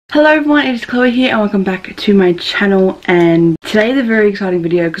Hello everyone, it is Chloe here and welcome back to my channel. And today is a very exciting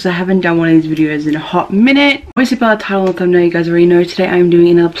video because I haven't done one of these videos in a hot minute. Obviously by the title and thumbnail you guys already know today I am doing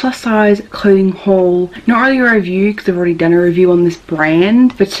another plus size clothing haul. Not really a review because I've already done a review on this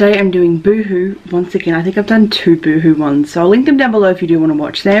brand, but today I'm doing BOOHOO once again. I think I've done two BOOHOO ones, so I'll link them down below if you do want to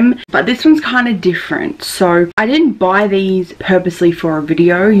watch them. But this one's kind of different, so I didn't buy these purposely for a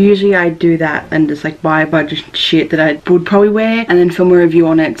video. Usually I do that and just like buy a bunch of shit that I would probably wear and then film a review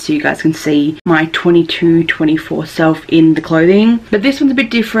on it so you guys can see my 22-24 self in the clothing. But this one's a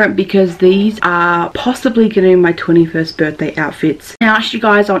bit different because these are possibly going to be my 21st birthday outfits. I asked you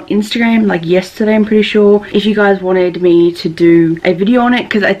guys on Instagram like yesterday, I'm pretty sure, if you guys wanted me to do a video on it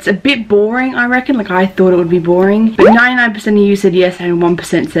because it's a bit boring, I reckon. Like I thought it would be boring, but 99% of you said yes and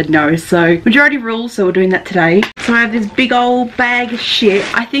 1% said no, so majority rules, so we're doing that today. So I have this big old bag of shit.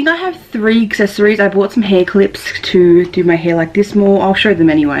 I think I have 3 accessories. I bought some hair clips to do my hair like this more. I'll show them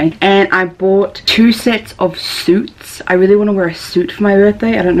anyway. And I bought 2 sets of suits. I really want to wear a suit for my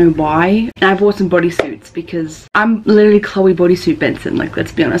birthday. I don't know why. And I bought some bodysuits because I'm literally Chloe bodysuit Benson. Like,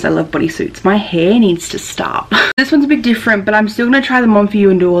 let's be honest, I love bodysuits. My hair needs to stop. This one's a bit different, but I'm still going to try them on for you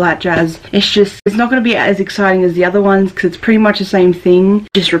and do all that jazz. It's just, it's not going to be as exciting as the other ones because it's pretty much the same thing,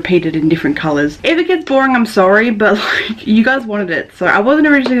 just repeated in different colors. If it gets boring, I'm sorry, but like, you guys wanted it. So I wasn't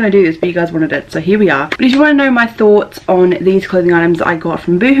originally going to do this, but you guys wanted it. So here we are. But if you want to know my thoughts on these clothing items that I got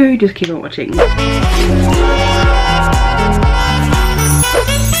from BOOHOO, just keep on watching.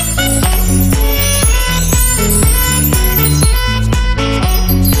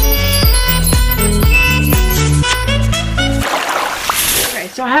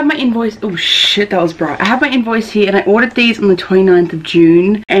 So I have my invoice. Oh shit, that was bright. I have my invoice here and I ordered these on the 29th of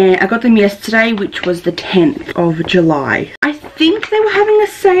June and I got them yesterday, which was the 10th of July. I think they were having a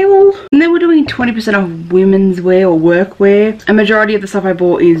sale and they were doing 20% off women's wear or workwear. A majority of the stuff I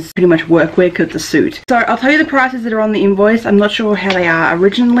bought is pretty much workwear because it's a suit. So I'll tell you the prices that are on the invoice. I'm not sure how they are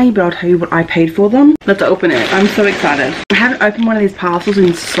originally, but I'll tell you what I paid for them. Let's open it. I'm so excited. I haven't opened one of these parcels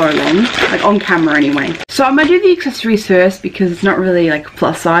in so long, like on camera anyway. So I'm gonna do the accessories first because it's not really like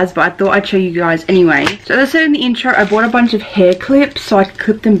plus size, but I thought I'd show you guys anyway. So as I said in the intro, I bought a bunch of hair clips so I could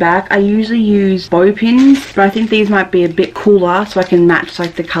clip them back. I usually use bow pins, but I think these might be a bit cooler so I can match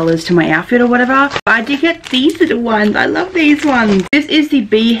like the colors to my outfit or whatever. But I did get these little ones. I love these ones. This is the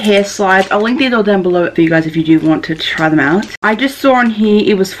B hair slides. I'll link these all down below for you guys if you do want to try them out. I just saw on here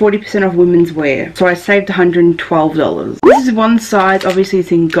it was 40% off women's wear, so I saved $112. This is one size, obviously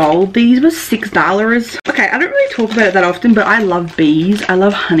it's in gold. These were $6. Okay, I don't really talk about it that often, but I love bees. I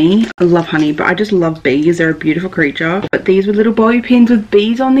love honey. I love honey, but I just love bees. They're a beautiful creature. But these were little bobby pins with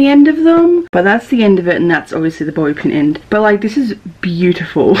bees on the end of them. But that's the end of it, and that's obviously the bobby pin end. But like, this is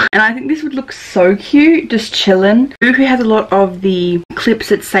beautiful. And I think this would look so cute, just chilling. BOOHOO has a lot of the clips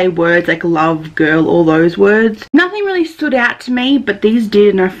that say words like love, girl, all those words. Nothing really stood out to me, but these did,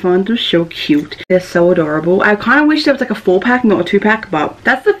 and I found them so cute. They're so adorable. I kind of wish there was like a 4-pack, not a 2-pack, but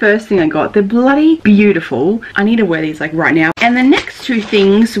that's the first thing I got. They're bloody beautiful. I need to wear these like right now. And the next 2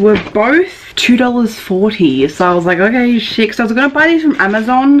 things were both $2.40, so I was like, okay, shit. So I was gonna buy these from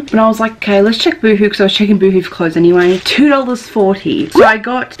Amazon, but I was like, okay, let's check BOOHOO because I was checking BOOHOO for clothes anyway. $2.40. So I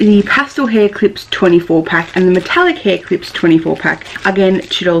got the pastel hair clips 24-pack and the metallic hair clips 24-pack. Again,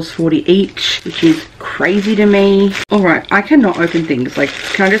 $2.40 each, which is crazy to me. Alright, I cannot open things. Like,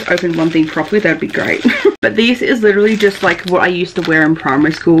 can I just open one thing properly? That'd be great. But this is literally just like what I used to wear in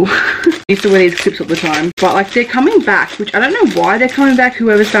primary school. I used to wear these clips all the time. But like, they're coming back, which I don't know why they're coming back.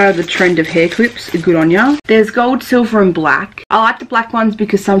 Whoever started the trend of hair clips, good on ya. There's gold, silver and black. I like the black ones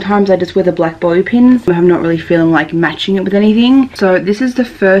because sometimes I just wear the black bobby pins. I'm not really feeling like matching it with anything. So this is the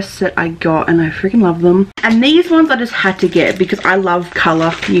first set I got and I freaking love them. And these ones I just had to get because I love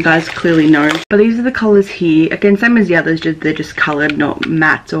colour. You guys clearly know. But these are the colours here. Again, same as the others, they're just coloured, not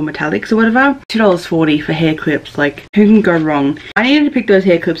mattes or metallics or whatever. $2.40 for hair clips. Like, who can go wrong? I needed to pick those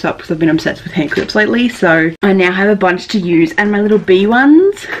hair clips up because I've been obsessed with hair clips lately. So I now have a bunch to use. And my little bee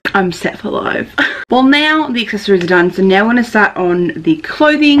ones, I'm set for life. Well, now the accessories are done, so now we're going to start on the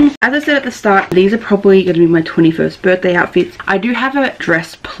clothing. As I said at the start, these are probably going to be my 21st birthday outfits. I do have a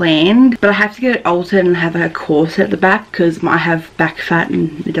dress planned, but I have to get it altered and have a corset at the back because I have back fat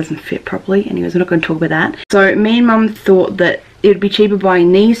and it doesn't fit properly. Anyways, we're not going to talk about that. So me and mum thought that it would be cheaper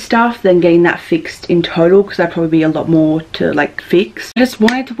buying these stuff than getting that fixed in total, because that'd probably be a lot more to like fix. I just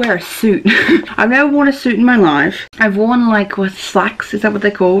wanted to wear a suit. I've never worn a suit in my life. I've worn like what, slacks, is that what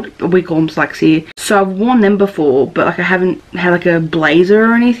they're called? We call them slacks here. So I've worn them before, but like I haven't had like a blazer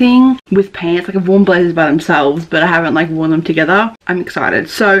or anything with pants. Like I've worn blazers by themselves, but I haven't like worn them together. I'm excited.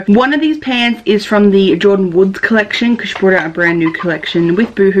 So one of these pants is from the Jordan Woods collection, because she brought out a brand new collection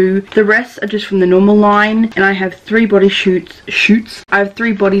with BOOHOO. The rest are just from the normal line, and I have 3 bodysuits. I have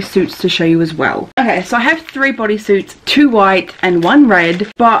 3 bodysuits to show you as well. Okay, so I have 3 bodysuits, 2 white and 1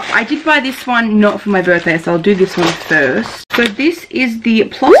 red, but I did buy this one not for my birthday, so I'll do this one first. So this is the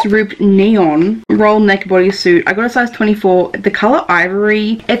Plus Ribbed Neon roll neck bodysuit. I got a size 24. The color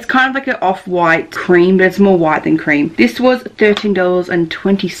ivory. It's kind of like an off-white cream, but it's more white than cream. This was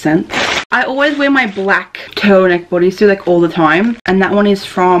 $13.20. I always wear my black turtleneck bodysuit like all the time, and that one is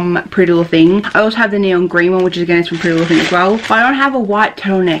from Pretty Little Thing. I also have the neon green one, which is again is from Pretty Little Thing as well. But I don't have a white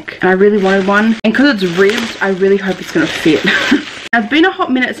turtleneck, and I really wanted one. And because it's ribbed, I really hope it's gonna fit. It's been a hot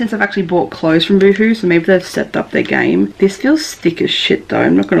minute since I've actually bought clothes from BOOHOO, so maybe they've stepped up their game. This feels thick as shit though,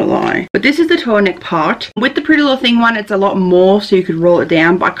 I'm not gonna lie. But this is the turtleneck part. With the Pretty Little Thing one, it's a lot more, so you could roll it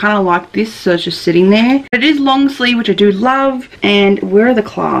down, but I kind of like this, so it's just sitting there. It is long sleeve, which I do love. And where are the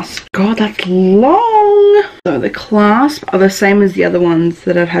clasps? God, that's long. So the clasps are the same as the other ones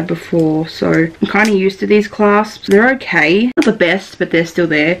that I've had before, so I'm kind of used to these clasps. They're okay. Not the best, but they're still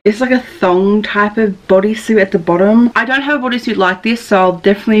there. It's like a thong type of bodysuit at the bottom. I don't have a bodysuit like this, so I'll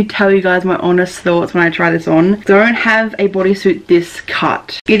definitely tell you guys my honest thoughts when I try this on. I don't have a bodysuit this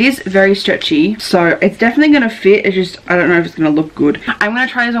cut. It is very stretchy, so it's definitely going to fit. It's just, I don't know if it's going to look good. I'm going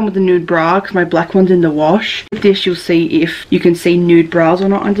to try this on with the nude bra, because my black one's in the wash. With this, you'll see if you can see nude bras or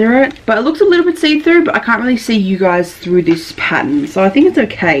not under it. But it looks a little bit see-through, but I can't really see you guys through this pattern, so I think it's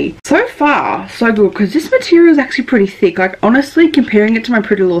okay. So far, so good, because this material is actually pretty thick. Like, honestly, comparing it to my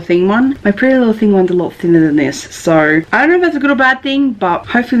Pretty Little Thing one, my Pretty Little Thing one's a lot thinner than this, so I don't know if that's a good or bad thing, but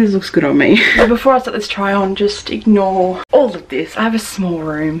hopefully this looks good on me. So before I start this try on, just ignore all of this. I have a small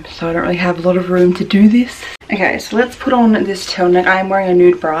room, so I don't really have a lot of room to do this. Okay, so let's put on this turtleneck. I am wearing a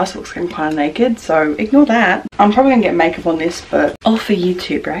nude bra, so it looks like I'm kind of naked, so ignore that. I'm probably gonna get makeup on this, but all for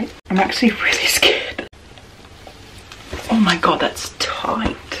YouTube, right? I'm actually really scared. Oh my god, that's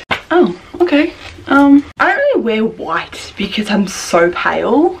tight. Oh, okay. I don't really wear white because I'm so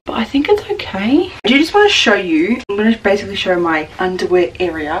pale, but I think it's okay. I do just want to show you, I'm going to basically show my underwear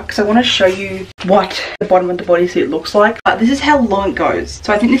area, because I want to show you what the bottom of the bodysuit looks like. This is how long it goes,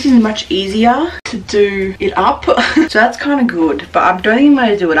 so I think this is much easier to do it up. So that's kind of good, but I don't think I'm going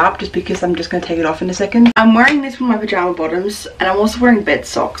to do it up just because I'm just going to take it off in a second. I'm wearing this with my pajama bottoms, and I'm also wearing bed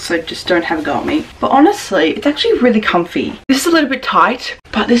socks, so just don't have a go at me. But honestly, it's actually really comfy. This is a little bit tight,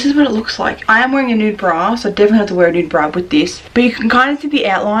 but this is what it looks like. I am wearing a nude bra, so I definitely have to wear a nude bra with this, but you can kind of see the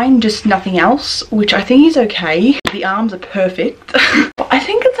outline, just nothing else, which I think is okay. The arms are perfect. But I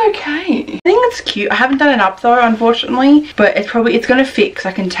think it's okay. I think it's cute. I haven't done it up though, unfortunately, but it's gonna fit because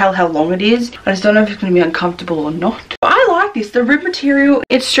I can tell how long it is. I just don't know if it's gonna be uncomfortable or not. But I like this. The rib material,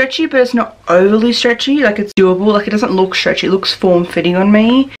 it's stretchy, but it's not overly stretchy. Like, it's doable. Like, it doesn't look stretchy. It looks form-fitting on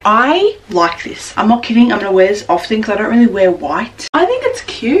me. I like this. I'm not kidding. I'm gonna wear this often because I don't really wear white. I think it's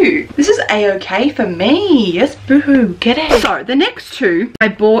cute. This is a-okay for me. Yes, boohoo, get it. So the next two I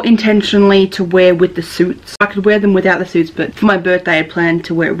bought intentionally to wear with the suits. I could wear them without the suits, but for my birthday I planned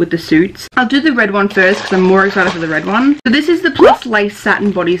to wear it with the suits. I'll do the red one first because I'm more excited for the red one. So this is the Plus Lace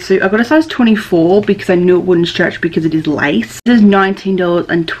Satin Bodysuit. I got a size 24 because I knew it wouldn't stretch because it is lace. This is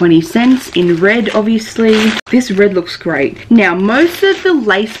 $19.20 in red, obviously. This red looks great. Now, most of the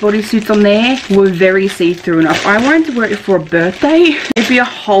lace bodysuits on there were very see-through enough. I wanted to wear it for a birthday. It'd be a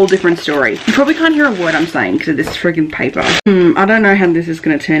whole different story. You probably can't hear a word I'm saying because of this friggin' paper. I don't know how this is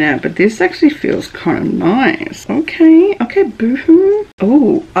going to turn out, but this actually feels kind of nice. Okay, boohoo.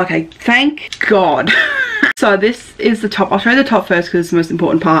 Oh, okay, thank God. So this is the top. I'll show you the top first because it's the most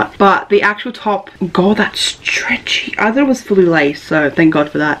important part. But the actual top, God, that's stretchy. I thought it was fully laced, so thank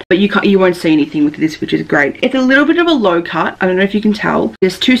God for that. But you won't see anything with this, which is great. It's a little bit of a low cut. I don't know if you can tell.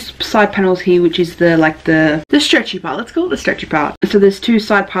 There's two side panels here, which is the stretchy part. Let's call it the stretchy part. So there's two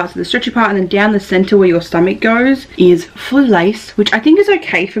side parts of the stretchy part, and then down the center where your stomach goes is fully laced, which I think is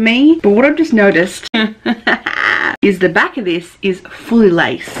okay for me. But what I've just noticed is the back of this is fully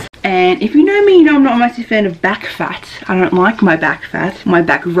laced. And if you know me, you know I'm not a massive fan of back fat. I don't like my back fat. My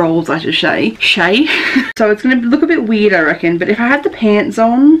back rolls, I should say. So So it's going to look a bit weird, I reckon. But if I had the pants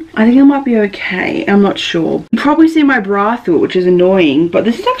on, I think it might be okay. I'm not sure. You probably see my bra through it, which is annoying. But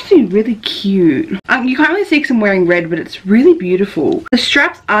this is actually really cute. You can't really see because I'm wearing red, but it's really beautiful. The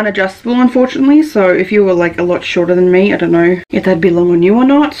straps aren't adjustable, unfortunately. So if you were like a lot shorter than me, I don't know if that'd belong on you or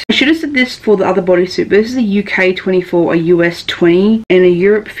not. I should have said this for the other bodysuit, but this is a UK 24, a US 20, and a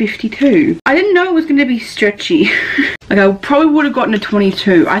Europe 52. I didn't know it was going to be stretchy. Like I probably would have gotten a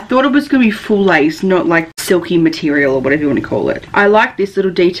 22. I thought it was going to be full lace, not like silky material or whatever you want to call it. I like this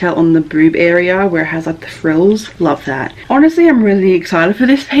little detail on the boob area where it has like the frills. Love that. Honestly, I'm really excited for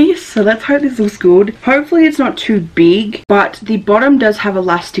this piece, so let's hope this looks good. Hopefully it's not too big, but the bottom does have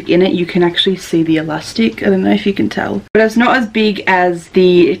elastic in it. You can actually see the elastic. I don't know if you can tell, but it's not as big as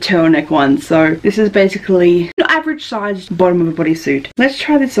the turtleneck one. So this is basically an average sized bottom of a bodysuit. Let's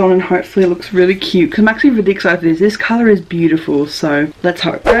try this on and hopefully it looks really cute because I'm actually really excited for this. This color is beautiful, so let's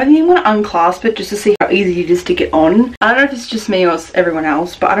hope. I don't think I'm going to unclasp it just to see how easy it is to get on. I don't know if it's just me or it's everyone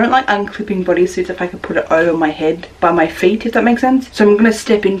else, but I don't like unclipping bodysuits if I can put it over my head by my feet, if that makes sense. So I'm going to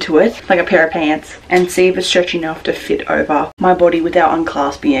step into it like a pair of pants and see if it's stretchy enough to fit over my body without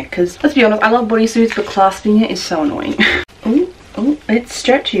unclasping it, because let's be honest, I love bodysuits, but clasping it is so annoying. Oh, it's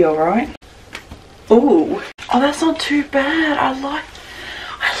stretchy, alright. Oh, that's not too bad. I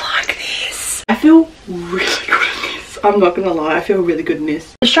like this. I feel really good in this. I'm not gonna lie, I feel really good in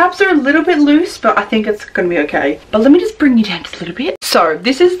this. The straps are a little bit loose, but I think it's gonna be okay. But let me just bring you down just a little bit. So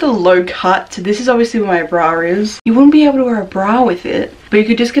this is the low cut. So this is obviously where my bra is. You wouldn't be able to wear a bra with it, but you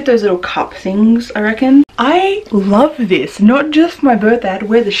could just get those little cup things, I reckon. I love this. Not just my birthday, I had to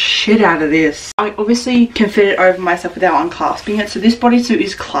wear the shit out of this. I obviously can fit it over myself without unclasping it. So this bodysuit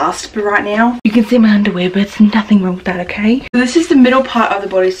is clasped right now. You can see my underwear, but it's nothing wrong with that, okay? So this is the middle part of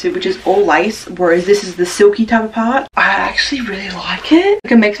the bodysuit, which is all lace, whereas this is the silky type of part. I actually really like it.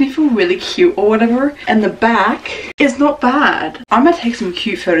 Like, it makes me feel really cute or whatever. And the back is not bad. I'm gonna take some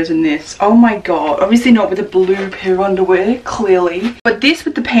cute photos in this. Oh my god. Obviously not with a blue pair of underwear, clearly. But this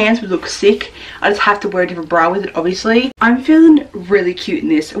with the pants would look sick. I just have to wear a different bra with it, obviously. I'm feeling really cute in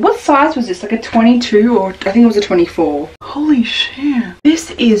this. What size was this? Like a 22 or I think it was a 24. Holy shit.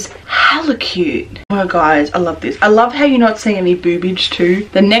 This is hella cute. Oh my guys, I love this. I love how you're not seeing any boobage too.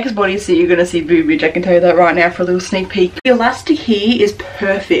 The next bodysuit you're gonna see boobage. I can tell you that right now for a little sneak peek. The elastic here is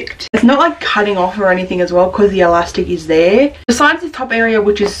perfect. It's not like cutting off or anything as well because the elastic is there. Besides the top area,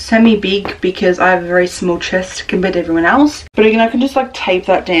 which is semi-big because I have a very small chest compared to everyone else. But again, I can just like tape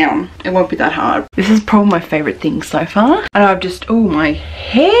that down. It won't be that hard. This is probably my favorite thing so far. I know I've just, oh my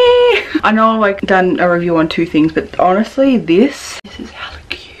hair. I know I've like done a review on 2 things, but honestly this is hella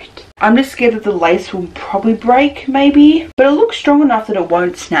cute. I'm just scared that the lace will probably break, maybe. But it looks strong enough that it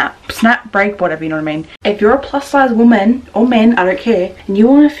won't snap. Snap, break, whatever, you know what I mean? If you're a plus size woman, or men, I don't care, and you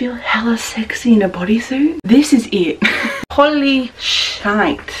want to feel hella sexy in a bodysuit, this is it. Holy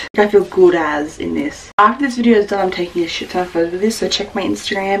shite. I feel good as in this. After this video is done, I'm taking a shit ton of photos with this, so check my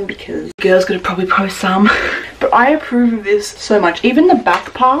Instagram because the girl's gonna probably post some. But I approve of this so much. Even the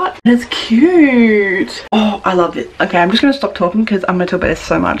back part, it's cute. Oh, I love it. Okay, I'm just gonna stop talking because I'm gonna talk about this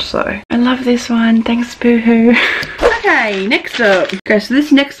so much, so. I love this one. Thanks, Boohoo. Okay, next up. Okay, so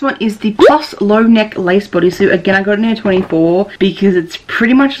this next one is the plus low neck lace bodysuit. Again, I got it in a 24 because it's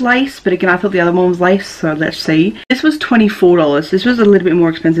pretty much lace, but again, I thought the other one was lace, so let's see. This was $24. This was a little bit more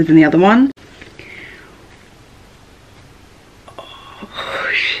expensive than the other one. Oh,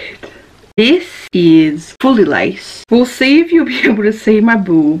 shit. This is fully lace. We'll see if you'll be able to see my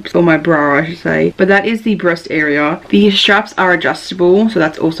boobs, or my bra I should say, but that is the breast area. The straps are adjustable, so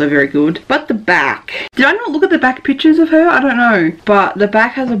that's also very good. But the back, did I not look at the back pictures of her? I don't know, but the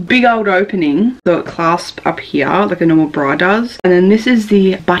back has a big old opening, so it clasps up here like a normal bra does, and then this is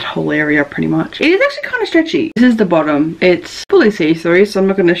the butthole area pretty much. It is actually kind of stretchy. This is the bottom. It's fully see-through, so I'm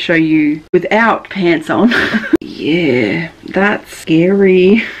not going to show you without pants on. Yeah, that's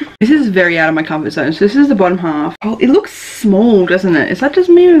scary. This is very out of my comfort zone. So this is the bottom half. Oh, it looks small, doesn't it? Is that just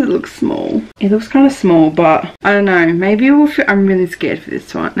me or does it look small? It looks kind of small, but I don't know. Maybe it will fit. I'm really scared for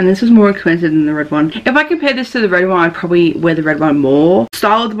this one. And this was more expensive than the red one. If I compare this to the red one, I'd probably wear the red one more.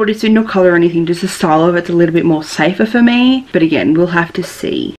 Style of the bodysuit, no color or anything, just the style of it's a little bit more safer for me. But again, we'll have to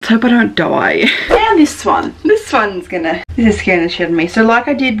see. Let's hope I don't die. Now this one. This one's gonna, this is scaring the shit out of me. So like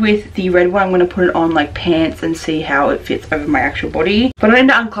I did with the red one, I'm gonna put it on like pants and see how it fits over my actual body. But I need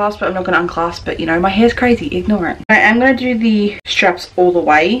to unclasp it. I'm not gonna unclasp it. You know, my hair's crazy. Ignore it. I am gonna do the straps all the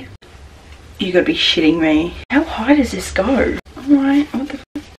way. You gotta be shitting me. How high does this go? Alright, what the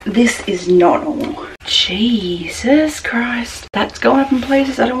fuck? This is not normal. Jesus Christ. That's going up in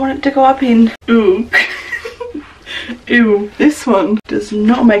places I don't want it to go up in. Ooh. Ew. This one does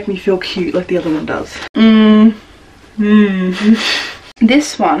not make me feel cute like the other one does.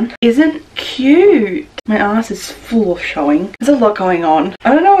 This one isn't cute. My ass is full of showing. There's a lot going on.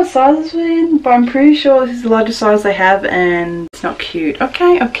 I don't know what size it's in, but I'm pretty sure this is the largest size they have and it's not cute.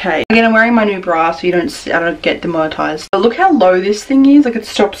 Okay, okay. Again, I'm wearing my new bra so I don't get demonetized. But look how low this thing is. Like, it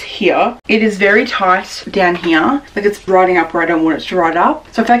stops here. It is very tight down here. Like, it's riding up where I don't want it to ride up.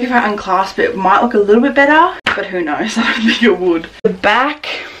 So I feel like if I unclasp it, it might look a little bit better. But who knows? I don't think it would. The back.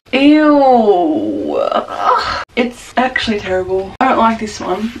 Ew. Ugh. It's actually terrible. I don't like this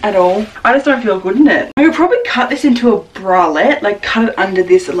one at all. I just don't feel good in it. I could probably cut this into a bralette, like cut it under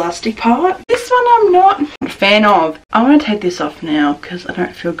this elastic part. This one I'm not a fan of. I'm going to take this off now because I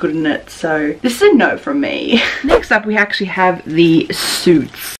don't feel good in it. So this is a no from me. Next up, we actually have the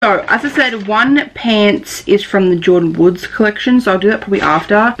suits. So as I said, one pants is from the Jordan Woods collection. So I'll do that probably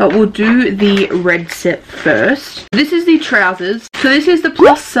after. But we'll do the red set first. This is the trousers. So this is the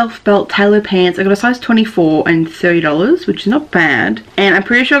plus self belt tailor pants. I got a size 24 and $30, which is not bad. And I'm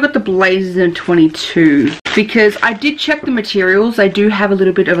pretty sure I got the blazers in 22 because I did check the materials. They do have a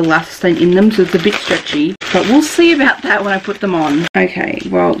little bit of elasticity in them, so it's a bit stretchy. But we'll see about that when I put them on. Okay,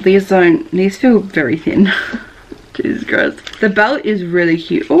 well, these feel very thin. Jesus Christ. The belt is really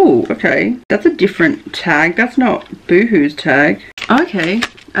cute. Oh, okay. That's a different tag. That's not Boohoo's tag. Okay.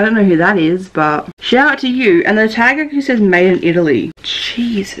 I don't know who that is, but shout out to you. And the tag actually says made in Italy.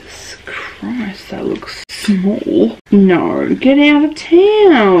 Jesus Christ, that looks small. No, get out of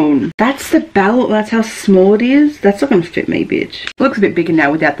town. That's the belt. That's how small it is. That's not going to fit me, bitch. It looks a bit bigger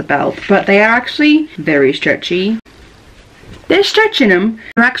now without the belt, but they are actually very stretchy. They're stretching them.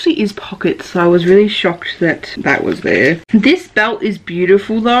 There actually is pockets, so I was really shocked that that was there. This belt is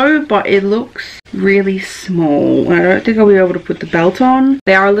beautiful though, but it looks really small. I don't think I'll be able to put the belt on.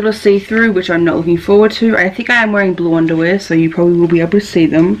 They are a little see-through, which I'm not looking forward to. I think I am wearing blue underwear, so you probably will be able to see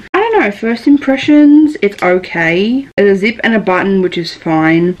them. I don't know, first impressions, it's okay. There's a zip and a button, which is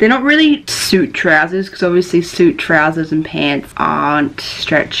fine. They're not really suit trousers, because obviously suit trousers and pants aren't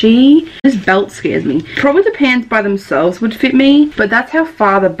stretchy. This belt scares me. Probably the pants by themselves would fit me, but that's how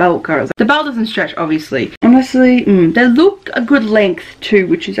far the belt goes. The belt doesn't stretch, obviously. Honestly, they look a good length too,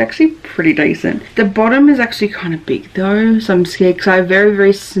 which is actually pretty decent. The bottom is actually kind of big though, so I'm scared because I have very,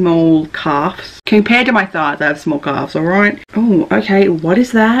 very small calves. Compared to my thighs, I have small calves, alright? Oh, okay, what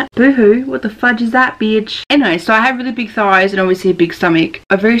is that? Boohoo, what the fudge is that, bitch? Anyway, so I have really big thighs and obviously a big stomach.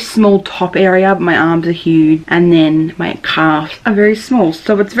 A very small top area, but my arms are huge. And then my calves are very small.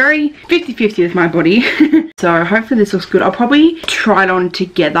 So it's very 50-50 with my body. So hopefully this looks good. I'll probably try it on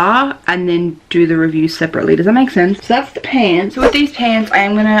together and then do the review separately. Does that make sense? So that's the pants. So with these pants, I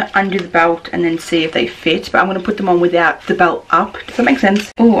am going to undo the belt and then see if they fit. But I'm going to put them on without the belt up. Does that make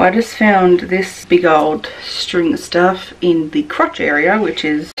sense? Oh, I just found this big old string stuff in the crotch area, which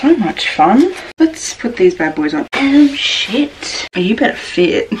is so much fun. Let's put these bad boys on. Oh, shit. Oh, you better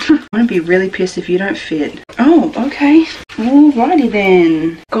fit. I'm going to be really pissed if you don't fit. Oh, okay. Alrighty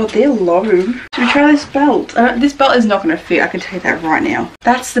then. God, they're low. Should we try this belt? This belt is not going to fit. I can tell you that right now.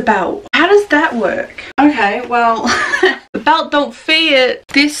 That's the belt. How does that work? Okay, well, the belt don't fit.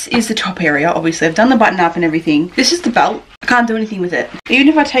 This is the top area, obviously. I've done the button up and everything. This is the belt. I can't do anything with it. Even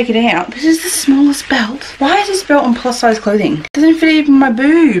if I take it out, this is the smallest belt. Why is this belt on plus size clothing? It doesn't fit even my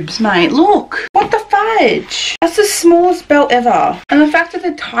boobs, mate. Look. What the fudge? That's the smallest belt ever. And the fact that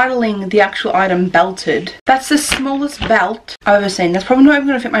they're titling the actual item belted, that's the smallest belt I've ever seen. That's probably not even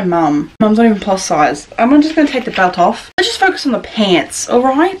going to fit my mum. Mum's not even plus size. I'm just going to take the belt off. Let's just focus on the pants,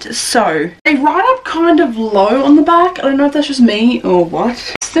 alright? So, they ride up kind of low on the back. I don't know if that's just me or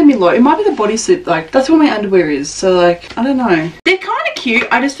what. Semi-low. It might be the bodysuit, like, that's where my underwear is. So, like, I don't know. They're kind of cute.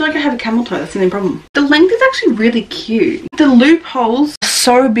 I just feel like I have a camel toe. That's the only problem. The length is actually really cute. The loopholes are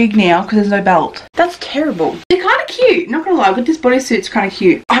so big now because there's no belt. That's terrible. They're kind of cute. Not gonna lie, but this bodysuit's kind of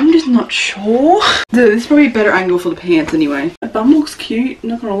cute. I'm just not sure. This is probably a better angle for the pants anyway. My bum looks cute.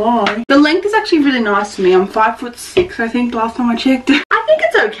 Not gonna lie. The length is actually really nice to me. I'm 5'6", I think, last time I checked. I think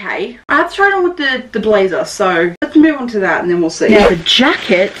it's okay. I have to try it on with the blazer, so let's move on to that and then we'll see. Now the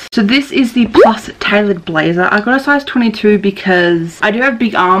jacket. So this is the plus tailored blazer. I got a size 22 because I do have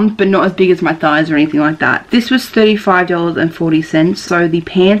big arms, but not as big as my thighs or anything like that. This was $35.40, so the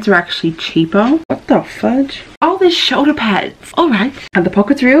pants are actually cheaper. What the fudge? Oh, there's shoulder pads. Alright. Are the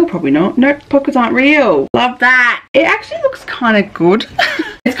pockets real? Probably not. Nope, pockets aren't real. Love that. It actually looks kind of good.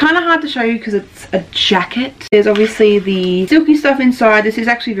 It's kind of hard to show you because it's a jacket. There's obviously the silky stuff inside. This is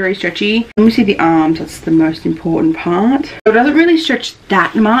actually very stretchy. Let me see the arms. That's the most important part. So it doesn't really stretch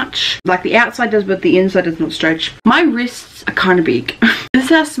that much. Like the outside does, but the inside does not stretch. My wrists are kind of big. This is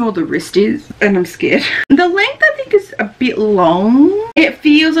how small the wrist is, and I'm scared. The length I think is a bit long. It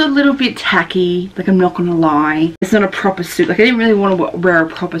feels a little bit tacky, like I'm not gonna lie. It's not a proper suit. Like I didn't really want to wear a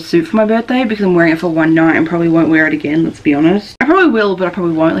proper suit for my birthday because I'm wearing it for one night and probably won't wear it again, let's be honest. I probably will, but I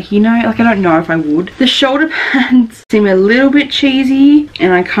probably won't. Like, you know, like I don't know if I would. The shoulder pads seem a little bit cheesy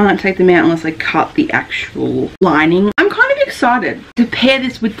and I can't take them out unless I cut the actual lining. I'm kind of excited to pair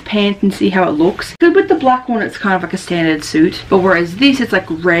this with the pants and see how it looks. Because with the black one, it's kind of like a standard suit, but whereas this, it's like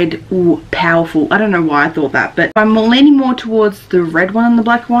red. Ooh, powerful. I don't know why I thought that, but I'm leaning more towards the red one than the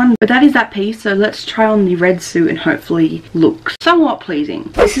black one. But that is that piece, so let's try on the red suit and hopefully look somewhat pleasing.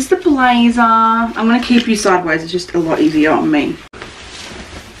 This is the blazer. I'm going to keep you sideways. It's just a lot easier on me.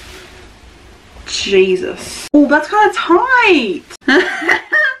 Jesus. Oh, that's kind of tight.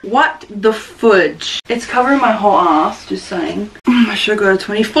 What the fudge? It's covering my whole ass, just saying. I should go to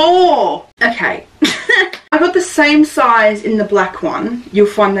 24. Okay. I got the same size in the black one. You'll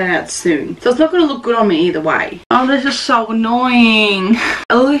find that out soon. So it's not going to look good on me either way. Oh, this is so annoying.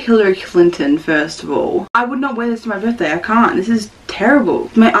 I look like Hillary Clinton, first of all. I would not wear this to my birthday. I can't. This is terrible.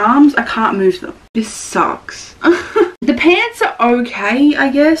 My arms, I can't move them. This sucks. The pants are okay, I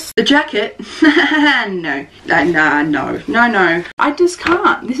guess. The jacket, no. No. I just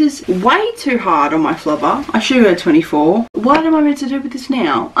can't. This is way too hard on my flubber. I should go 24. What am I meant to do with this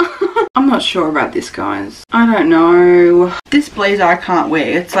now? I'm not sure about this, guys. I don't know. This blazer I can't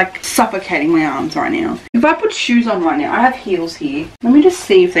wear. It's like suffocating my arms right now. If I put shoes on right now, I have heels here. Let me just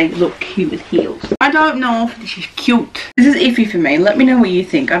see if they look cute with heels. I don't know if this is cute. This is iffy for me. Let me know what you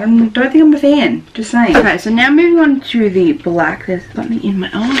think. I don't think I'm a fan. Just saying. Okay, so now moving on to the black. There's something in my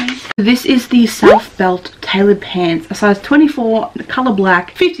eye. This is the self belt tailored pants, a size 24, the color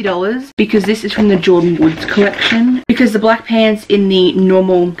black, $50, because this is from the Jordan Woods collection. Because the black pants in the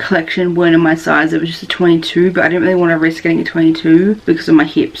normal collection weren't in my size. It was just a 22, but I didn't really want to risk getting a 22 because of my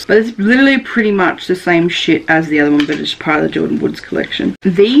hips. But it's literally pretty much the same shit as the other one, but it's part of the Jordan Woods collection.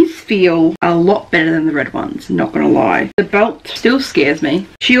 These feel a lot better than the red ones, not gonna lie. The belt still scares me.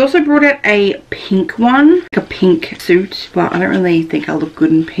 She also brought out a pink one, like a pink suit, but I don't really think I look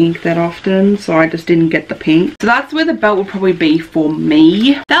good in pink that often, so I just didn't get the pink. So that's where the belt will probably be for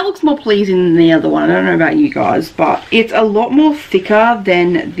me. That looks more pleasing than the other one. I don't know about you guys, but it's a lot more thicker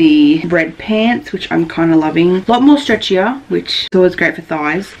than the red pants, which I'm kind of loving. A lot more stretchier, which is always great for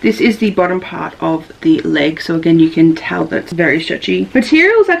thighs. This is the bottom part of the leg, so again you can tell that it's very stretchy.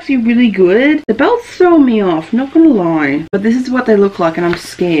 Material is actually really good. The belt's throwing me off, not gonna lie, but this is what they look like and I'm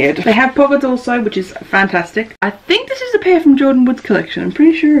scared. They have pockets also, which is fantastic. I think this is a pair from Jordan Woods collection. I'm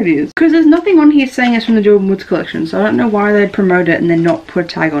pretty sure it is, because there's nothing on here saying it's from the Jordan Woods collection, so I don't know why they'd promote it and then not put a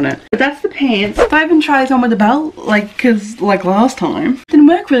tag on it. But that's the pants. If I even try this on with the belt, because like last time, it didn't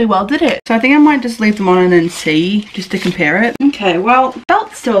work really well, did it? So I think I might just leave them on and then see, just to compare it. Okay, well,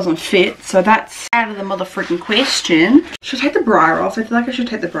 belt still doesn't fit, so that's out of the motherfucking question. Should I take the bra off? I feel like I should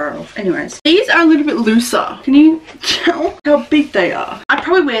take the bra off. Anyways, these are a little bit looser. Can you tell how big they are? I'd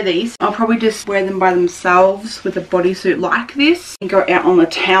probably wear these. I'll probably just wear them by themselves with a bodysuit like this and go out on the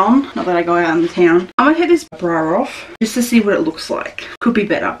town. Not that I go out on the town. I'm gonna take this bra off just to see what it looks like. Could be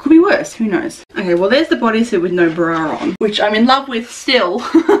better, could be worse, who knows. Okay, well there's the bodysuit with no bra on, which I'm in love with still.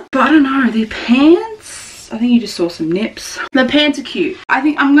 But I don't know, the pants, I think you just saw some nips. The pants are cute. I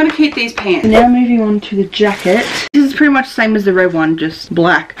think I'm going to keep these pants. Now moving on to the jacket. This is pretty much the same as the red one, just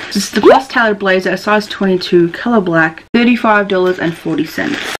black. This is the plus tailored blazer, a size 22, color black, $35.40.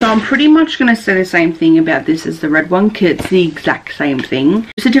 So I'm pretty much going to say the same thing about this as the red one, because it's the exact same thing.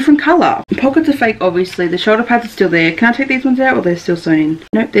 Just a different color. The pockets are fake, obviously. The shoulder pads are still there. Can I take these ones out or they're still sewn in?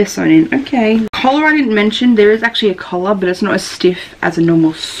 Nope, they're sewn in. Okay. Collar I didn't mention. There is actually a collar, but it's not as stiff as a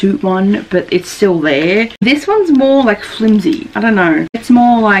normal suit one, but it's still there. This one's more like flimsy. I don't know. It's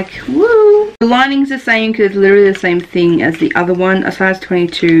more like, woo. The lining's the same because it's literally the same thing as the other one. A size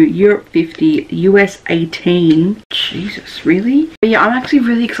 22, Europe 50, US 18. Jesus, really? But yeah, I'm actually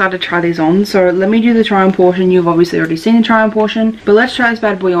really excited to try these on. So let me do the try on portion. You've obviously already seen the try on portion, but let's try this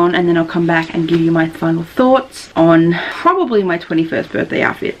bad boy on and then I'll come back and give you my final thoughts on probably my 21st birthday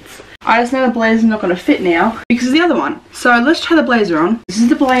outfits. I just know the blazer's not going to fit now because of the other one. So let's try the blazer on. This is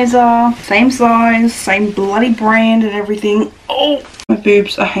the blazer, same size, same bloody brand and everything. Oh, my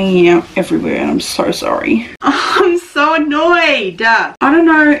boobs are hanging out everywhere and I'm so sorry. I'm so annoyed. I don't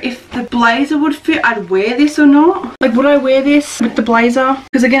know if the blazer would fit. I'd wear this or not. Like, would I wear this with the blazer?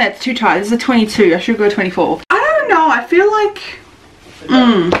 Because again, it's too tight. This is a 22. I should go 24. I don't know. I feel like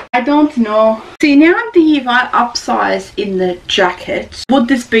I don't know. See, now I'm thinking if I upsize in the jacket, would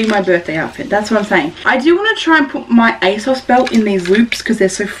this be my birthday outfit? That's what I'm saying. I do want to try and put my ASOS belt in these loops because they're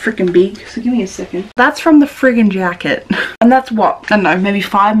so freaking big. So give me a second. That's from the friggin' jacket. And that's what? I don't know, maybe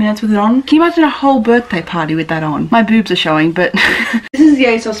 5 minutes with it on. Can you imagine a whole birthday party with that on? My boobs are showing, but this is the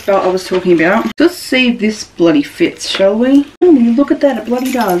ASOS belt I was talking about. Let's see if this bloody fits, shall we? Oh, look at that, it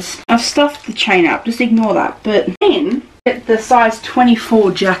bloody does. I've stuffed the chain up, just ignore that. But then, get the size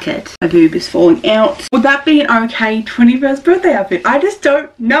 24 jacket. My boob is falling out. Would that be an okay 21st birthday outfit? I just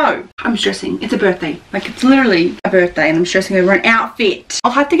don't know. I'm stressing. It's a birthday. Like, it's literally a birthday and I'm stressing over an outfit.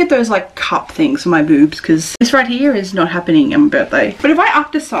 I'll have to get those like cup things for my boobs because this right here is not happening on my birthday. But if I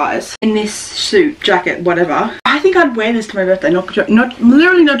up the size in this suit, jacket, whatever, I think I'd wear this to my birthday.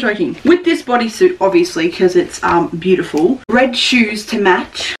 Literally not joking. With this bodysuit, obviously, because it's beautiful. Red shoes to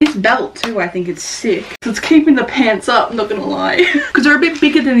match. This belt too, I think it's sick. So it's keeping the pants up. I'm not gonna lie. Because they're a bit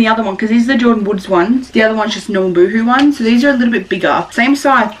bigger than the other one because these are the Jordan Woods ones. The other one's just normal Boohoo ones. So these are a little bit bigger. Same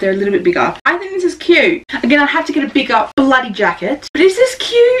size, they're a little bit bigger. I think this is cute. Again, I have to get a bigger bloody jacket. But is this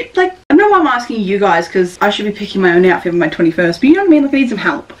cute? Like, I know why I'm asking you guys because I should be picking my own outfit for my 21st. But you know what I mean? Like, I need some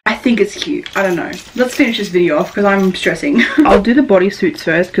help. I think it's cute. I don't know. Let's finish this video off because I'm stressing. I'll do the bodysuits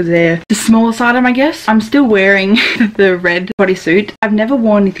first because they're the smaller side, I guess. I'm still wearing the red bodysuit. I've never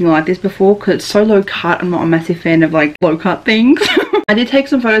worn anything like this before because it's so low cut. I'm not a massive fan of like low cut things. I did take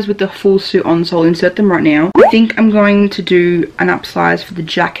some photos with the full suit on, so I'll insert them right now. I think I'm going to do an upsize for the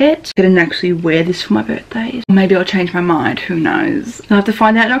jacket. I didn't actually wear this for my birthday. Maybe I'll change my mind. Who knows? I'll have to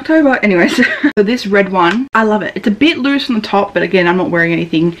find out in October. Anyways, so this red one, I love it. It's a bit loose on the top, but again, I'm not wearing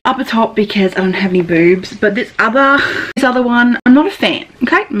anything up the top because I don't have any boobs. But this other one, I'm not a fan.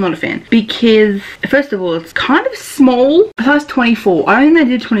 Okay, I'm not a fan because first of all, it's kind of small. Size 24. I don't think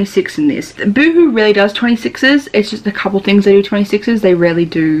they did 26 in this. Boohoo really does 26s. It's just a couple things they do 26s. They rarely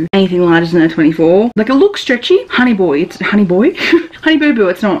do anything larger than a 24. Like, it looks stretchy. Honey boy. It's honey boy. Honey boo boo,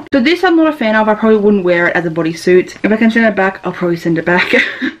 it's not. So this I'm not a fan of. I probably wouldn't wear it as a bodysuit. If I can send it back, I'll probably send it back.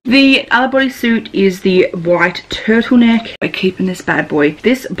 The other bodysuit is the white turtleneck. We're keeping this bad boy.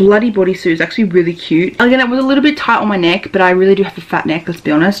 This bloody bodysuit is actually really cute. Again, it was a little bit tight on my neck, but I really do have a fat neck, let's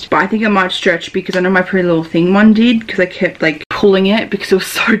be honest. But I think it might stretch because I know my Pretty Little Thing one did because I kept like pulling it because it was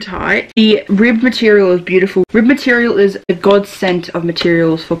so tight. The rib material is beautiful. Rib material is a godsend of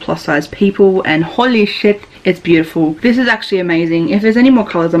materials for plus size people, and holy shit, it's beautiful. This is actually amazing. If there's any more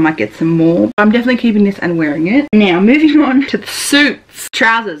colors, I might get some more. I'm definitely keeping this and wearing it. Now, moving on to the suits,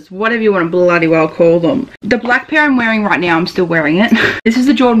 trousers, whatever you want to bloody well call them. The black pair I'm wearing right now, I'm still wearing it. This is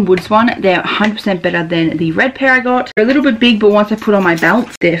the Jordan Woods one. They're 100% better than the red pair I got. They're a little bit big, but once I put on my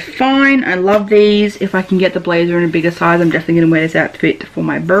belts, they're fine. I love these. If I can get the blazer in a bigger size, I'm definitely going to wear this outfit for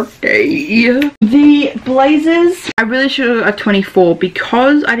my birthday. The blazers, I really should have got a 24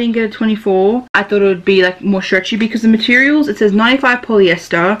 because I didn't get a 24. I thought it would be like more stretchy because the materials, it says 95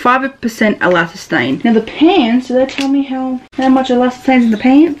 polyester, 5% elastane. Now the pants, do they tell me how much elastane is in the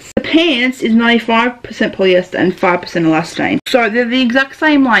pants? The pants is 95% polyester and 5% elastane. So they're the exact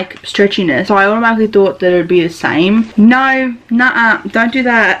same like stretchiness. So I automatically thought that it would be the same. No, nuh-uh, don't do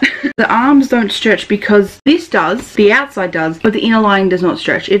that. The arms don't stretch because this does, the outside does, but the inner lining does not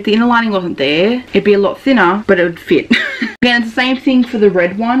stretch. If the inner lining wasn't there, it'd be a lot thinner, but it would fit. Again, it's the same thing for the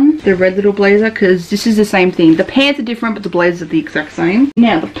red one, the red little blazer, because this is the same thing. The pants are different, but the blazers are the exact same.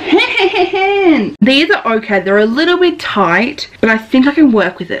 Now, the pants, these are okay. They're a little bit tight, but I think I can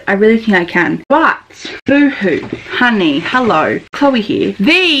work with it. I really think I can. But, Boohoo, honey, hello, Chloe here.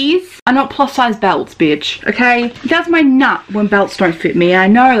 These are not plus size belts, bitch, okay? That's my nut when belts don't fit me. I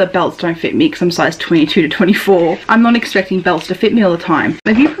know that belts don't fit me because I'm size 22 to 24. I'm not expecting belts to fit me all the time.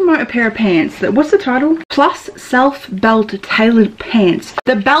 If you promote a pair of pants, what's the title? Plus self belt tailored pants.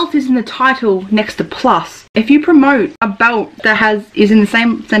 The belt is in the title next to plus. If you promote a belt that is in the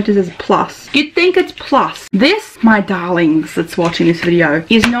same sentence as plus, you'd think it's plus. This, my darlings that's watching this video,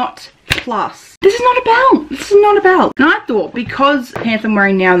 is not plus. This is not a belt. This is not a belt. And I thought because the pants I'm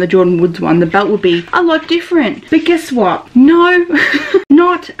wearing now, the Jordan Woods one, the belt would be a lot different. But guess what? No,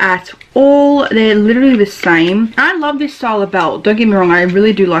 not at all. They're literally the same. I love this style of belt. Don't get me wrong. I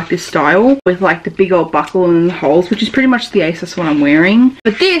really do like this style with like the big old buckle and the holes, which is pretty much the ASOS one I'm wearing.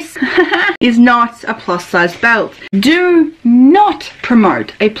 But this is not a plus size belt. Do not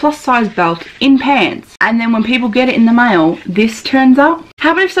promote a plus size belt in pants. And then when people get it in the mail, this turns up.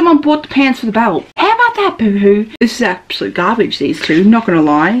 How about if someone bought the pants for the belt? How about that, Boohoo. This is absolute garbage, these two, not gonna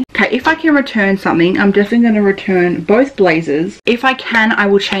lie. Okay, if I can return something, I'm definitely gonna return both blazers. If I can, I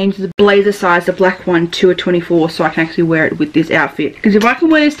will change the blazer size, the black one, to a 24 so I can actually wear it with this outfit. Because if I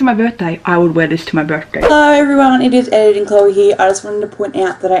can wear this to my birthday, I would wear this to my birthday. Hello everyone, it is Editing Chloe here. I just wanted to point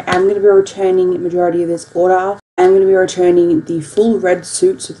out that I am going to be returning the majority of this order. I'm going to be returning the full red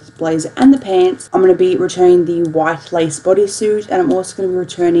suit, so this blazer and the pants. I'm going to be returning the white lace bodysuit, and I'm also going to be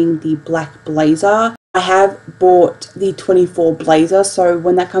returning the black blazer. I have bought the 24 blazer, so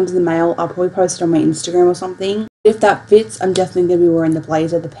when that comes in the mail, I'll probably post it on my Instagram or something. If that fits, I'm definitely going to be wearing the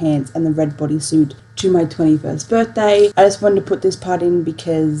blazer, the pants, and the red bodysuit to my 21st birthday. I just wanted to put this part in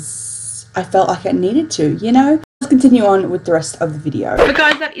because I felt like I needed to, you know? Let's continue on with the rest of the video. But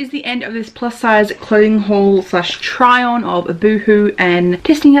guys, that is the end of this plus size clothing haul slash try on of Boohoo and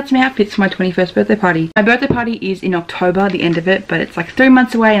testing out some outfits for my 21st birthday party. My birthday party is in October, the end of it, but it's like 3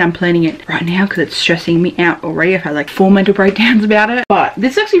 months away and I'm planning it right now because it's stressing me out already. I've had like 4 mental breakdowns about it. But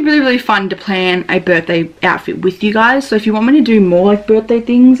this is actually really fun to plan a birthday outfit with you guys. So if you want me to do more like birthday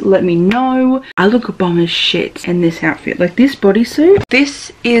things, let me know. I look bomb as shit in this outfit. Like this bodysuit,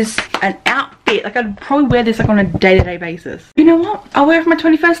 this is an outfit. Like I'd probably wear this like on a day-to-day basis. You know what? I'll wear it for my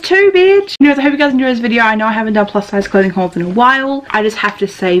 21st too, bitch. Anyways, I hope you guys enjoyed this video. I know I haven't done plus size clothing hauls in a while. I just have to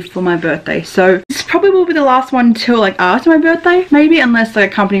save for my birthday. So this probably will be the last one until like after my birthday, maybe, unless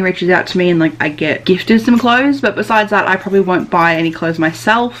like a company reaches out to me and like I get gifted some clothes. But besides that, I probably won't buy any clothes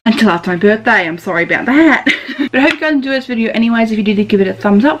myself until after my birthday. I'm sorry about that. But I hope you guys enjoyed this video anyways. If you did, give it a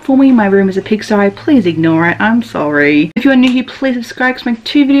thumbs up for me. My room is a pigsty. Please ignore it. I'm sorry. If you are new here, please subscribe because I make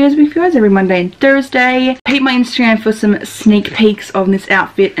 2 videos with you guys every Monday and Thursday. Peep my Instagram for some sneak peeks of this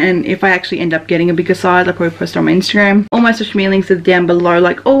outfit, and if I actually end up getting a bigger size, I'll probably post it on my Instagram. All my social media links are down below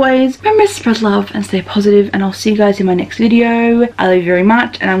like always. Remember to spread love and stay positive, and I'll see you guys in my next video. I love you very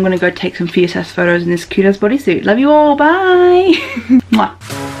much, and I'm gonna go take some fierce ass photos in this cute ass bodysuit. Love you all. Bye.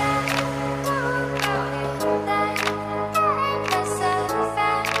 Mwah.